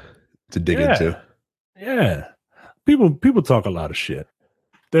expansion to dig into. Yeah, people talk a lot of shit.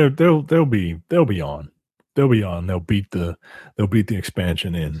 They'll be on. They'll beat the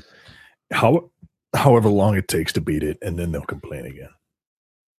expansion in however long it takes to beat it, and then they'll complain again.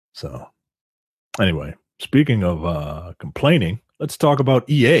 So anyway, speaking of complaining, let's talk about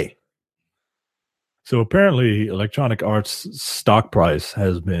EA. So apparently Electronic Arts stock price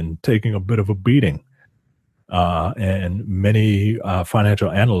has been taking a bit of a beating, and many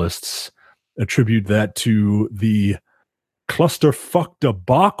financial analysts attribute that to the clusterfuck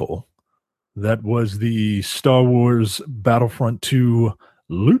debacle that was the Star Wars Battlefront 2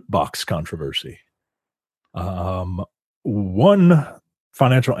 loot box controversy. One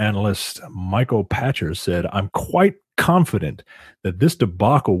financial analyst, Michael Patcher, said, I'm quite confident that this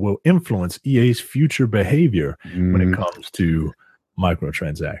debacle will influence EA's future behavior when it comes to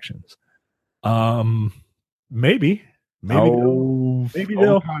microtransactions. Maybe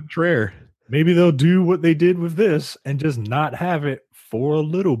they'll do what they did with this and just not have it for a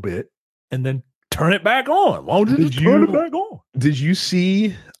little bit and then turn it back on. Why don't you just turn it back on? Did you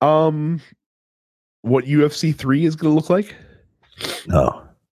see what UFC 3 is going to look like? No.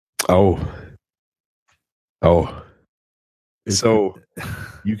 Oh. So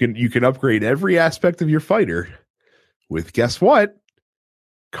you can upgrade every aspect of your fighter with, guess what?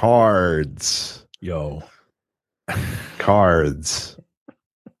 Cards. Yo. Cards.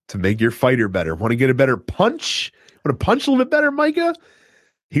 To make your fighter better. Want to get a better punch? Want to punch a little bit better, Micah?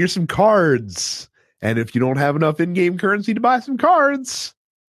 Here's some cards. And if you don't have enough in-game currency to buy some cards,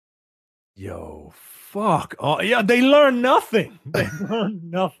 yo, fuck. Oh, yeah, they learn nothing. Well,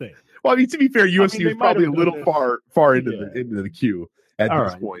 I mean, to be fair, UFC was probably a little far into the queue at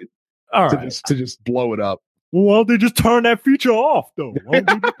this point. All right. To just blow it up. Well, why don't they just turn that feature off, though? Why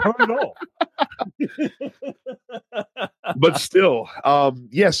don't they just turn it off? But still,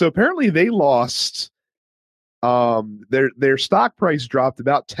 so apparently they lost Their stock price dropped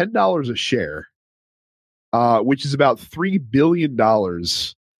about $10 a share, which is about $3 billion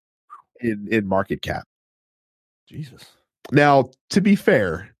in market cap. Jesus. Now, to be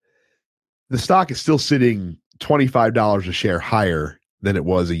fair, the stock is still sitting $25 a share higher than it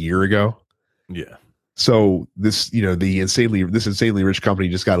was a year ago. Yeah. So this, this insanely rich company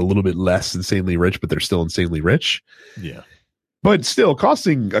just got a little bit less insanely rich, but they're still insanely rich. Yeah. But still,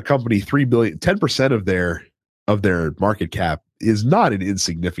 costing a company $3 billion, 10% of their market cap is not an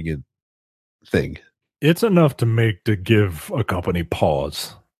insignificant thing. It's enough to give a company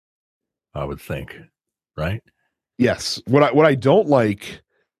pause, I would think, right? Yes. What I don't like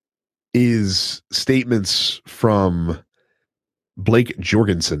is statements from Blake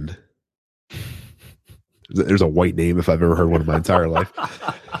Jorgensen. There's a white name if I've ever heard one in my entire life.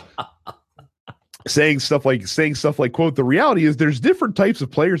 saying stuff like, quote, the reality is there's different types of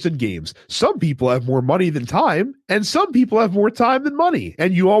players in games. Some people have more money than time, and some people have more time than money.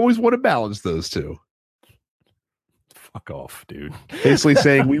 And you always want to balance those two. Fuck off, dude. Basically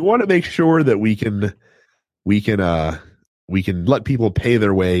saying we want to make sure that we can let people pay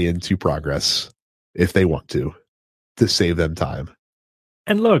their way into progress if they want to save them time.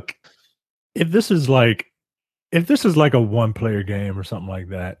 And look, if this is like a one-player game or something like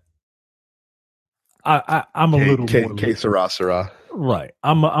that, I'm a little more Sarah. Right.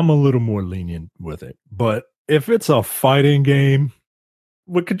 I'm a little more lenient with it. But if it's a fighting game,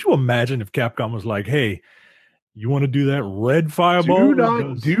 could you imagine if Capcom was like, hey, you want to do that red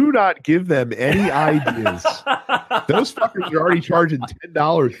fireball? Do not give them any ideas. Those fuckers are already charging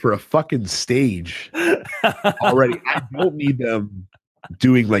 $10 for a fucking stage already. I don't need them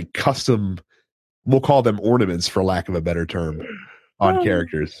doing like custom, we'll call them ornaments for lack of a better term, on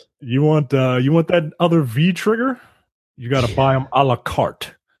characters. You want that other V trigger? You got to buy them a la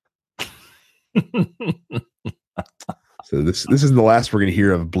carte. So this isn't the last we're going to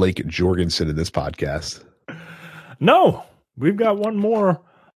hear of Blake Jorgensen in this podcast. No, we've got one more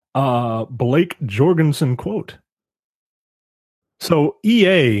Blake Jorgensen quote. So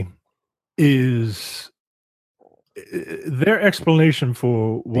EA is their explanation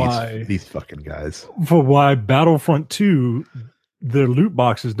for why these fucking guys, for why Battlefront 2, their loot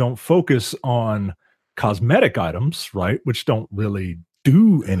boxes don't focus on cosmetic items, right? Which don't really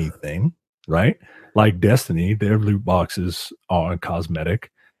do anything, right? Like Destiny, their loot boxes are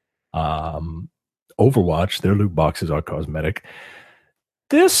cosmetic. Overwatch, their loot boxes are cosmetic.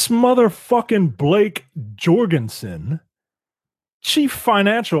 This motherfucking Blake Jorgensen, chief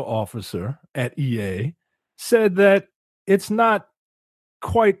financial officer at EA, said that it's not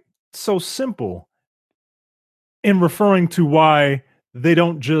quite so simple in referring to why they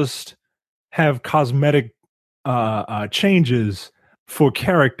don't just have cosmetic changes for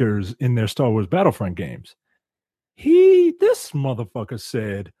characters in their Star Wars Battlefront games. This motherfucker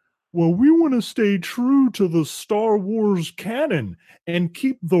said, well, we want to stay true to the Star Wars canon and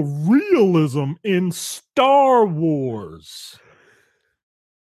keep the realism in Star Wars.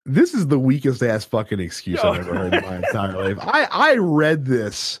 This is the weakest ass fucking excuse I've ever heard in my entire life. I read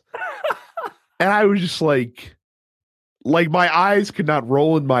this and I was just like my eyes could not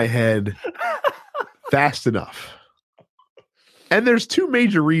roll in my head fast enough. And there's two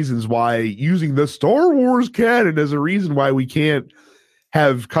major reasons why using the Star Wars canon as a reason why we can't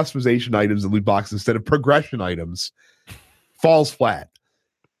have customization items in loot boxes instead of progression items falls flat.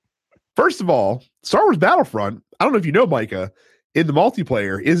 First of all, Star Wars Battlefront, I don't know if you know, Micah, in the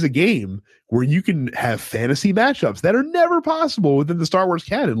multiplayer is a game where you can have fantasy matchups that are never possible within the Star Wars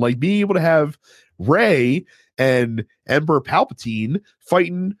canon, like being able to have Rey and Emperor Palpatine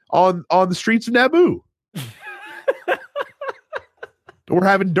fighting on the streets of Naboo. Or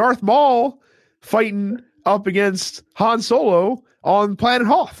having Darth Maul fighting up against Han Solo on Planet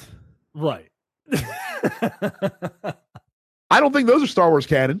Hoth. Right. I don't think those are Star Wars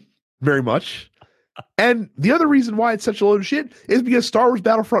canon very much. And the other reason why it's such a load of shit is because Star Wars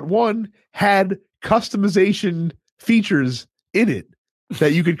Battlefront 1 had customization features in it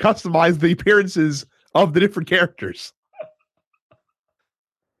that you could customize the appearances of the different characters.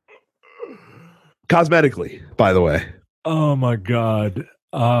 Cosmetically, by the way. Oh my God.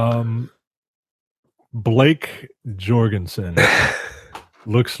 Blake Jorgensen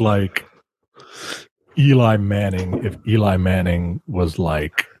looks like Eli Manning if Eli Manning was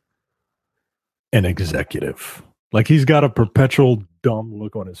like an executive. Like he's got a perpetual dumb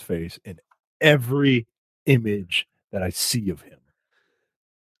look on his face in every image that I see of him.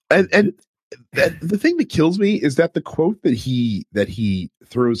 And the thing that kills me is that the quote that he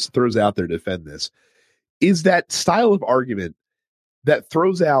throws out there to defend this is that style of argument that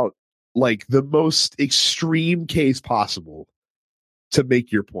throws out like the most extreme case possible to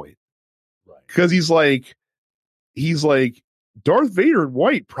make your point. Right. Because he's like Darth Vader in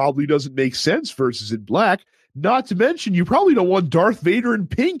white probably doesn't make sense versus in black. Not to mention, you probably don't want Darth Vader in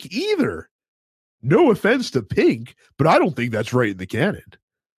pink either. No offense to pink, but I don't think that's right in the canon.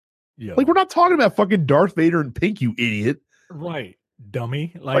 Yeah. Like, we're not talking about fucking Darth Vader in pink, you idiot. Right,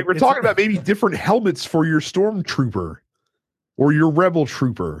 dummy. Like we're talking about maybe different helmets for your stormtrooper or your rebel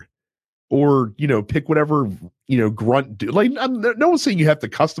trooper, or, you know, pick whatever, you know, grunt do. Like, no one's saying you have to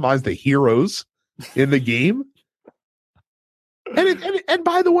customize the heroes in the game. And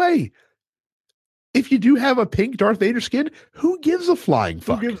by the way, if you do have a pink Darth Vader skin, who gives a flying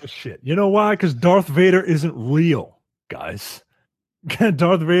fuck? Who gives a shit? You know why? Because Darth Vader isn't real, guys.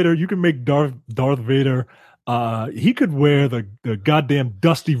 Darth Vader, you can make Darth Vader. He could wear the goddamn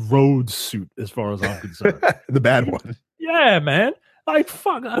Dusty Rhodes suit, as far as I'm concerned. The bad one. Yeah, man. Like,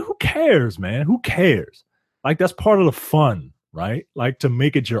 fuck. Who cares, man? Who cares? Like, that's part of the fun, right? Like, to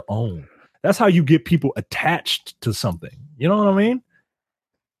make it your own. That's how you get people attached to something. You know what I mean?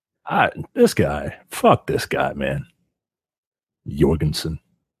 Fuck this guy, man. Jorgensen.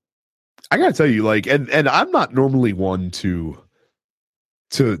 I gotta tell you, like, and I'm not normally one to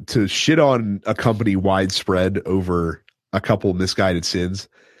shit on a company widespread over a couple misguided sins,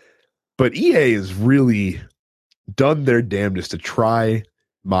 but EA has really done their damnedest to try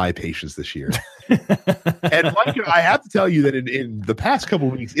my patience this year. And Mike, I have to tell you that in the past couple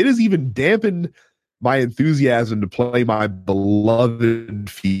of weeks, it has even dampened my enthusiasm to play my beloved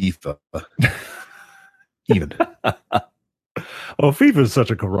FIFA. Even. Well, FIFA is such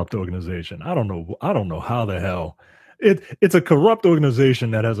a corrupt organization. I don't know how the hell it's a corrupt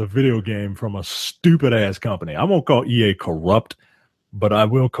organization that has a video game from a stupid ass company. I won't call EA corrupt, but I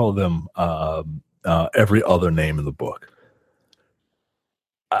will call them every other name in the book.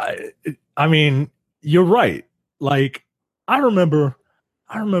 I mean, you're right. Like, I remember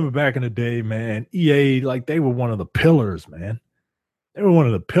back in the day, man, EA, like, they were one of the pillars, man. They were one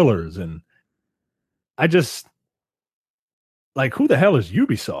of the pillars. And I just, like, who the hell is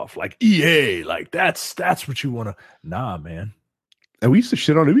Ubisoft? Like, EA, like, that's what you want to, nah, man. And we used to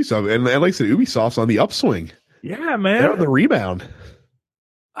shit on Ubisoft. And like I said, Ubisoft's on the upswing. Yeah, man. They're on the rebound.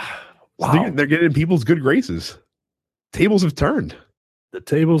 Wow. So they're getting in people's good graces. Tables have turned. The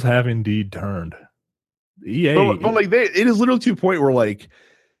tables have indeed turned. EA. But like, it is literally to a point where, like,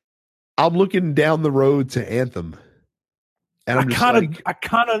 I'm looking down the road to Anthem, and I'm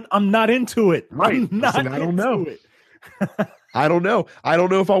not into it. Right. I'm not I don't know. it. I don't know. I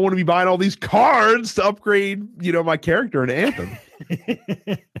don't know if I want to be buying all these cards to upgrade, you know, my character in Anthem.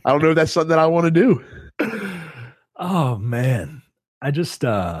 I don't know if that's something that I want to do. Oh man. I just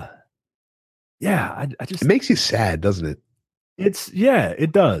I just, it makes you sad, doesn't it?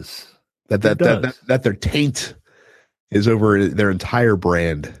 It does. That their taint is over their entire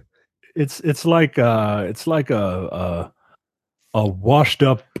brand. It's like a washed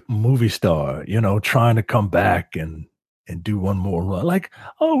up movie star, you know, trying to come back and do one more run. Like,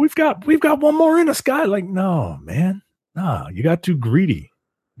 oh, we've got one more in the sky. Like, no, man. Nah, you got too greedy.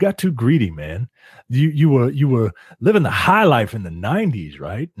 Man. You were living the high life in the 90s,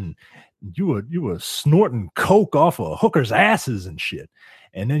 right? And you were snorting coke off of hookers' asses and shit.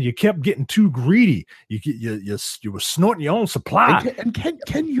 And then you kept getting too greedy. You were snorting your own supply. And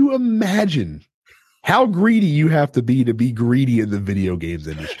can you imagine how greedy you have to be greedy in the video games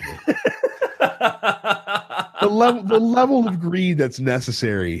industry? the level of greed that's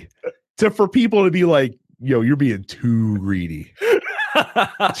necessary for people to be like, yo, you're being too greedy.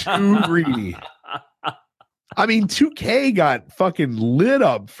 Too greedy. I mean, 2K got fucking lit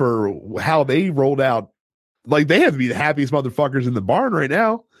up for how they rolled out. Like, they have to be the happiest motherfuckers in the barn right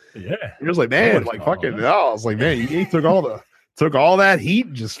now. Yeah. It was like, man, like fucking, I was like, man, EA took all that heat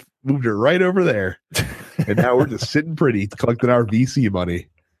and just moved it right over there. And now we're just sitting pretty, collecting our VC money,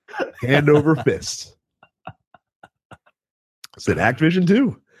 hand over fist. Said Activision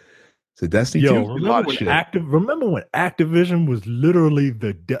too. Said Destiny 2. Remember when Activision was literally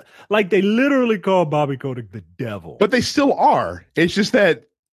like, they literally called Bobby Kotick the devil. But they still are. It's just that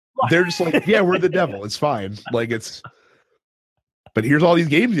they're just like, yeah, we're the devil. It's fine. Like, but here's all these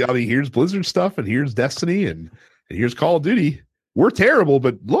games. I mean, here's Blizzard stuff, and here's Destiny, and here's Call of Duty. We're terrible,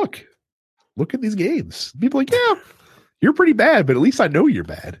 but look at these games. People are like, yeah, you're pretty bad, but at least I know you're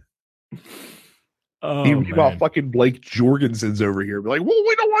bad. Oh, meanwhile, fucking Blake Jorgensen's over here. Be like, well,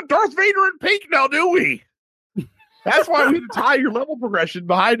 we don't want Darth Vader in pink now, do we? That's why we had to tie your level progression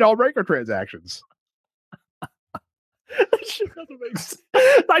behind all microtransactions. That shit doesn't make sense.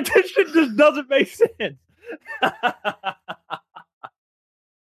 Like, that shit just doesn't make sense.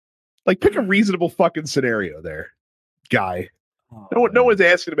 Like, pick a reasonable fucking scenario there, guy. Oh, No one's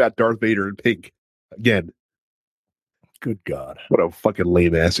asking about Darth Vader in pink again. Good God. What a fucking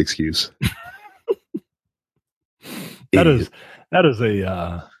lame ass excuse. That is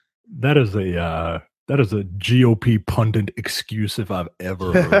a GOP pundit excuse if I've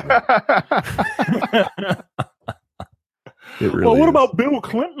ever heard it. It really well, what is. about Bill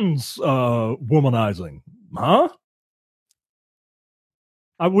Clinton's womanizing? Huh?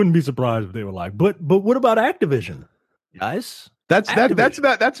 I wouldn't be surprised if they were like, but what about Activision, guys? That's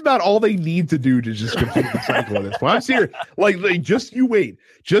about all they need to do to just complete the cycle of this. Well, I'm serious. Like just you wait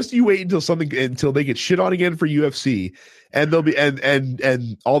until they get shit on again for UFC, and they'll be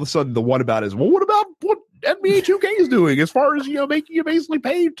and all of a sudden the one about is, well, what about what NBA 2K is doing as far as making you basically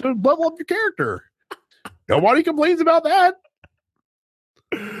pay to level up your character? Nobody complains about that.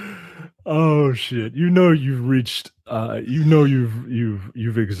 Oh shit! You've reached.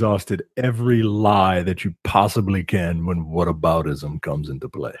 You've exhausted every lie that you possibly can when whataboutism comes into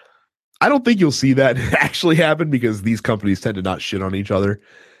play. I don't think you'll see that actually happen because these companies tend to not shit on each other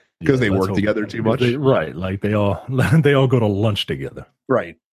because they work together too much. Right? Like they all go to lunch together.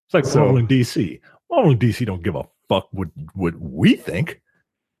 Right. It's like Marvel and DC. Marvel and DC don't give a fuck what we think.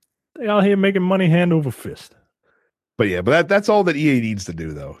 They out here making money hand over fist. But yeah, that's all that EA needs to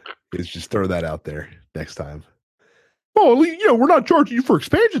do though, is just throw that out there next time. Oh, we're not charging you for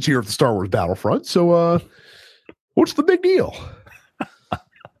expansions here at the Star Wars Battlefront, so what's the big deal?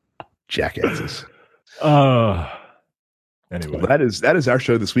 Jackasses. Anyway, well, that is our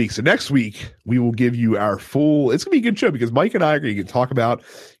show this week. So next week we will give you our full. It's gonna be a good show because Mike and I are going to talk about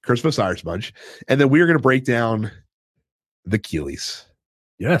Christmas Irish Bunch, and then we are going to break down the Keeleys.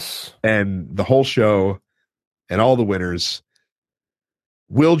 Yes, and the whole show and all the winners.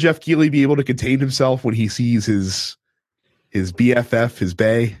 Will Jeff Keighley be able to contain himself when he sees his BFF, his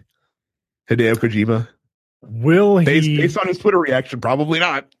bae, Hideo Kojima? Will he? Based on his Twitter reaction, probably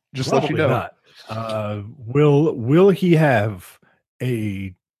not. Just let you know. Not. Will he have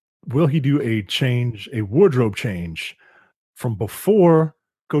a? Will he do a wardrobe change from before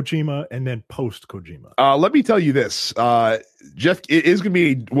Kojima and then post Kojima? Let me tell you this, Jeff. It is going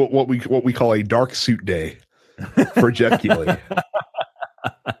to be what we call a dark suit day for Jeff Keighley.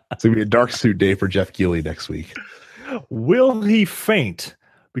 It's going to be a dark suit day for Jeff Keighley next week. Will he faint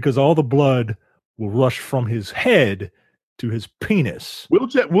because all the blood will rush from his head to his penis? Will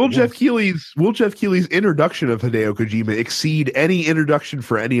Jeff Keighley's introduction of Hideo Kojima exceed any introduction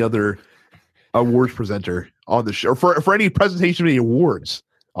for any other awards presenter on the show, or for any presentation of any awards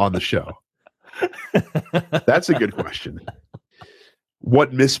on the show? That's a good question.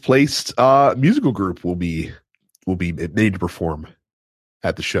 What misplaced musical group will be made to perform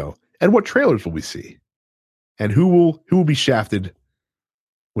at the show, and what trailers will we see, and who will be shafted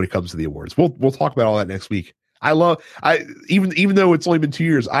when it comes to the awards? We'll talk about all that next week. Even though it's only been 2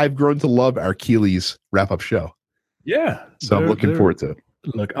 years, I've grown to love our Keeleys wrap up show. Yeah, so I'm looking forward to it.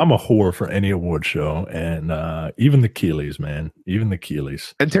 Look, I'm a whore for any award show, and even the Keeleys, man, even the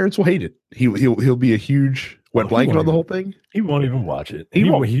Keeleys. And Terrence will hate it. He'll be a huge wet blanket on the whole thing. He won't even watch it. He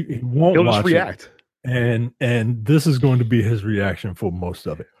won't. He'll watch just react. And this is going to be his reaction for most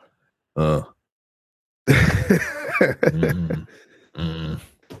of it.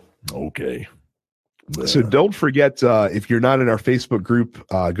 Okay. So don't forget, if you're not in our Facebook group,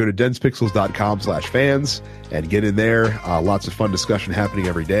 go to densepixels.com/fans and get in there. Lots of fun discussion happening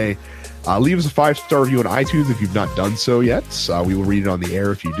every day. Leave us a 5-star review on iTunes if you've not done so yet. We will read it on the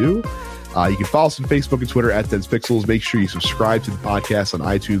air if you do. You can follow us on Facebook and Twitter at DensePixels. Make sure you subscribe to the podcast on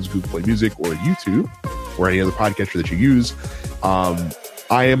iTunes, Google Play Music, or YouTube, or any other podcatcher that you use.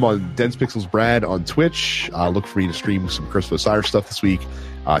 I am on Dense Pixels Brad on Twitch. Look for me to stream some Christmas Irish stuff this week.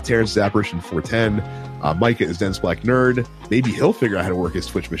 Terrence is Apparition 410. Micah is Dense Black Nerd. Maybe he'll figure out how to work his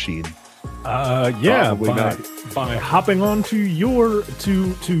Twitch machine. By hopping on to your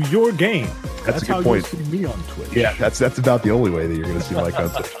game. That's a good point. You'll see me on Twitch. Yeah, that's about the only way that you're going to see Mike on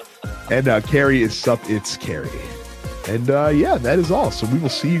Twitch. And Carrie is Sup It's Carrie. And that is all. So we will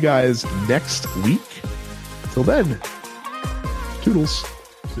see you guys next week. Till then, toodles.